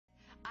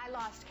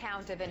lost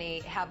count of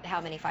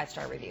how many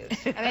 5-star reviews.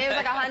 I mean, it was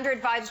like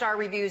 100 5-star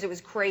reviews. It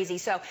was crazy.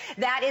 So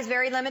that is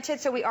very limited.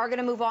 So we are going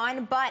to move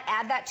on, but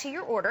add that to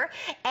your order.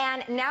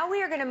 And now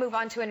we are going to move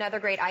on to another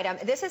great item.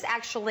 This is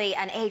actually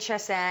an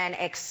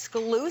HSN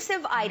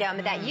exclusive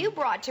item that you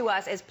brought to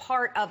us as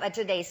part of a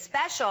today's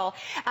special,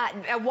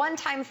 a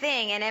one-time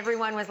thing, and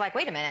everyone was like,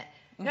 wait a minute.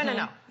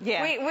 No.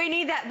 Yeah. We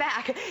need that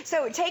back.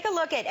 So take a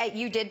look at,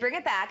 you did bring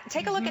it back.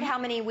 Take a look at how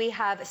many we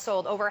have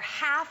sold. Over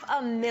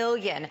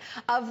 500,000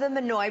 of the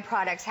Monoi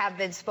products have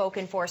been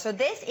spoken for. So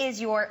this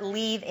is your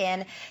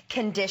leave-in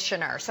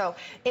conditioner. So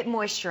it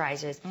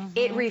moisturizes.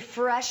 It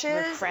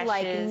refreshes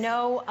like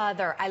no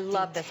other. I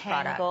love this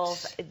product.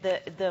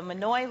 The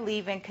Monoi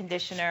leave-in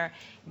conditioner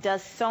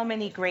does so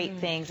many great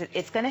things.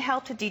 It's going to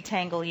help to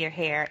detangle your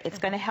hair. It's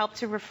going to help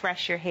to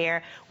refresh your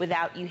hair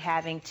without you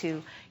having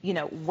to,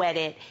 wet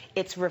it.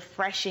 It's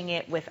refreshing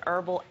it with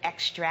herbal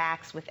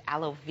extracts, with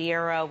aloe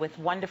vera, with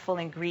wonderful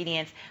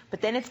ingredients.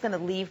 But then it's going to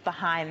leave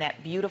behind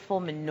that beautiful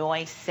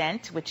Monoi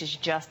scent, which is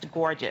just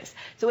gorgeous.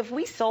 So if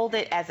we sold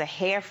it as a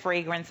hair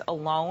fragrance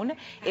alone,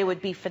 it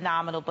would be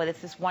phenomenal. But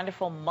it's this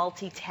wonderful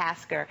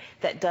multitasker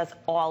that does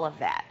all of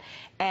that.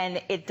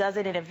 And it does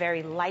it in a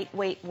very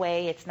lightweight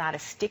way. It's not a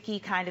sticky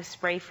kind of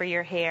spray for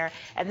your hair.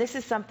 And this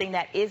is something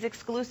that is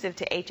exclusive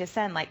to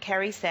HSN. Like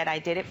Kerry said, I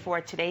did it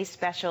for today's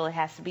special. It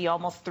has to be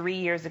almost 3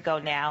 years ago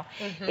now.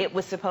 It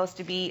was supposed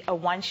to be a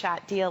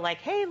one-shot deal, like,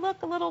 hey,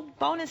 look, a little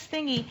bonus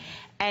thingy.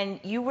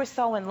 And you were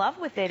so in love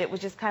with it, it was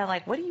just kind of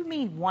like, what do you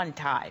mean one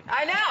time?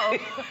 I know.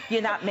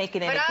 You're not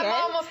making it again? But I'm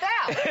almost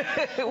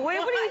out. What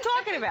are you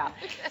talking about?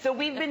 So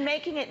we've been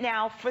making it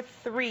now for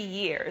 3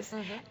 years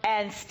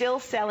and still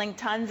selling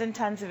tons and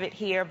tons of it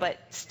here, but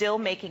still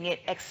making it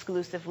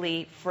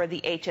exclusively for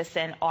the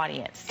HSN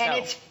audience. And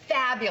it's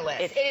fabulous.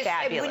 It's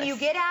fabulous. When you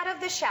get out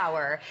of the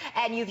shower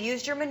and you've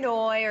used your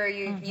Monoi or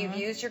you've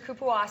used your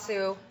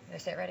Kupuasu, did I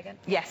say it right again?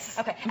 Yes.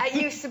 Okay.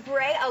 You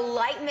spray a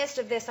light mist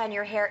of this on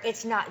your hair.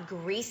 It's not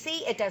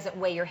greasy. It doesn't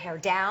weigh your hair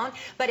down,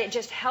 but it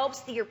just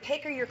helps your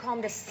pick or your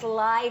comb to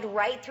slide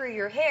right through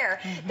your hair.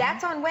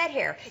 That's on wet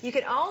hair. You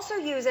can also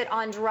use it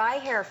on dry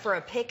hair for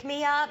a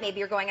pick-me-up. Maybe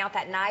you're going out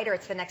that night or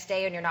it's the next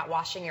day and you're not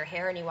washing your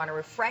hair and you want to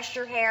refresh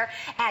your hair,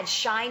 add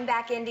shine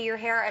back into your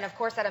hair, and of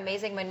course that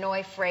amazing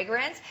Monoi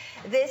fragrance.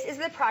 This is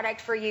the product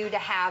for you to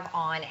have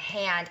on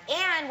hand.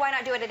 And why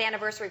not do it at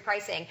anniversary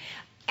pricing?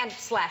 And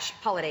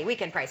 / holiday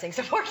weekend pricing,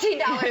 so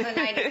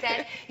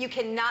 $14.90. You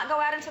cannot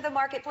go out into the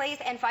marketplace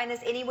and find this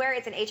anywhere.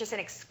 It's an HSN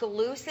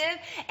exclusive,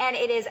 and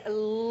it is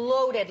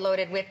loaded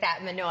with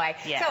that Monoi.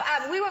 Yes.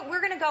 So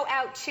we're going to go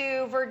out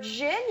to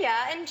Virginia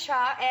and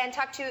talk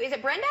to, is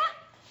it Brenda?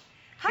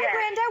 Hi, yes.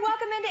 Brenda.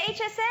 Welcome into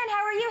HSN.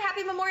 How are you?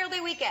 Happy Memorial Day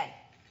weekend.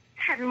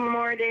 Happy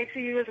Memorial Day to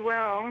you as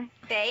well.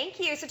 Thank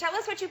you. So tell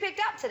us what you picked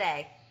up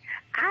today.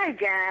 I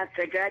got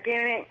the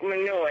gigantic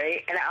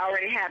Monoi, and I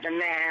already have the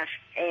mask,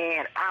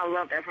 and I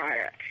love that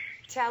product.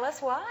 Tell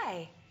us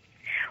why.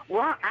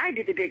 Well, I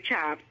did the big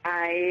chop.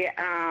 I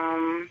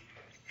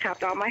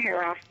chopped all my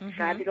hair off,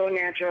 decided to go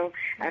natural.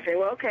 I said,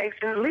 well, okay,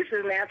 so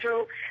Lisa's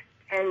natural,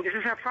 and this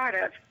is her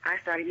product. I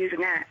started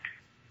using that.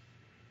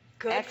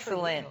 Good.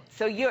 Excellent.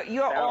 So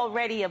you're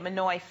already a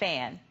Monoi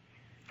fan.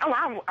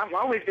 Oh, I've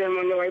always been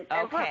Monoi.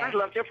 And plus, Okay. I've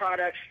loved your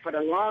products for the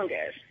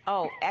longest.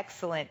 Oh,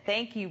 excellent.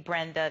 Thank you,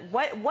 Brenda.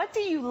 What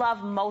do you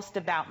love most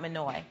about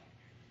Monoi?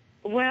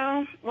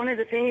 Well, one of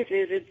the things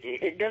is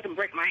it doesn't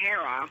break my hair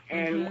off,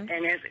 and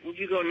as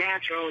you go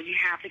natural, you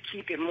have to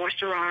keep it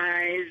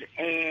moisturized,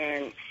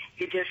 and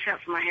it just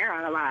helps my hair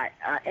out a lot.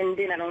 And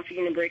then I don't see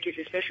any breakage,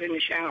 especially in the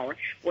shower,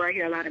 where I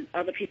hear a lot of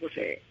other people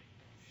say it.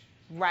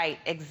 Right,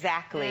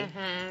 exactly.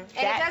 And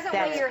it doesn't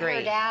weigh your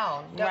hair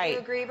down. Don't you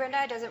agree,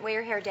 Brenda? It doesn't weigh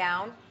your hair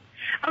down?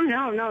 Oh,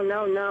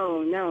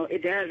 no,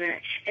 it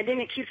doesn't. And then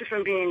it keeps it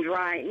from being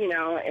dry,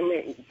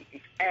 and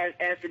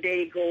as the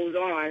day goes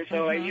on.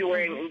 So as you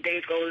wear it and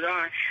days goes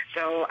on.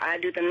 So I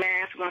do the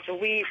mask once a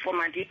week for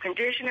my deep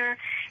conditioner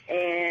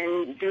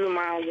and do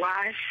my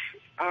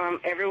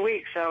wash every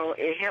week. So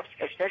it helps,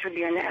 especially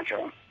being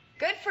natural.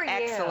 Good for you.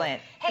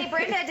 Excellent. Hey,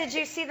 Brenda, did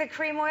you see the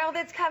cream oil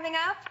that's coming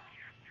up?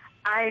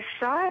 I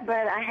saw it, but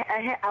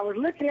I was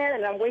looking at it,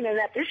 and I'm waiting for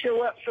that to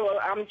show up, so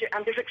I'm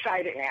just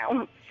excited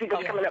now. See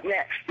what's coming up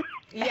next.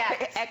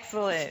 Yes.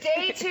 Excellent.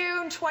 Stay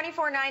tuned.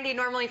 $24.90,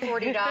 normally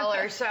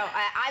 $40. So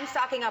I'm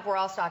stocking up. We're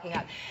all stocking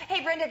up.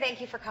 Hey, Brenda,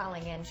 thank you for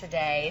calling in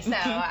today. So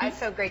it's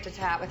so great to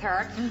chat with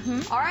her.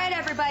 All right,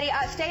 everybody,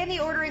 stay in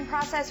the ordering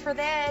process for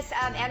this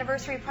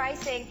anniversary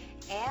pricing.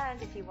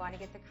 And if you want to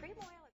get the cream oil.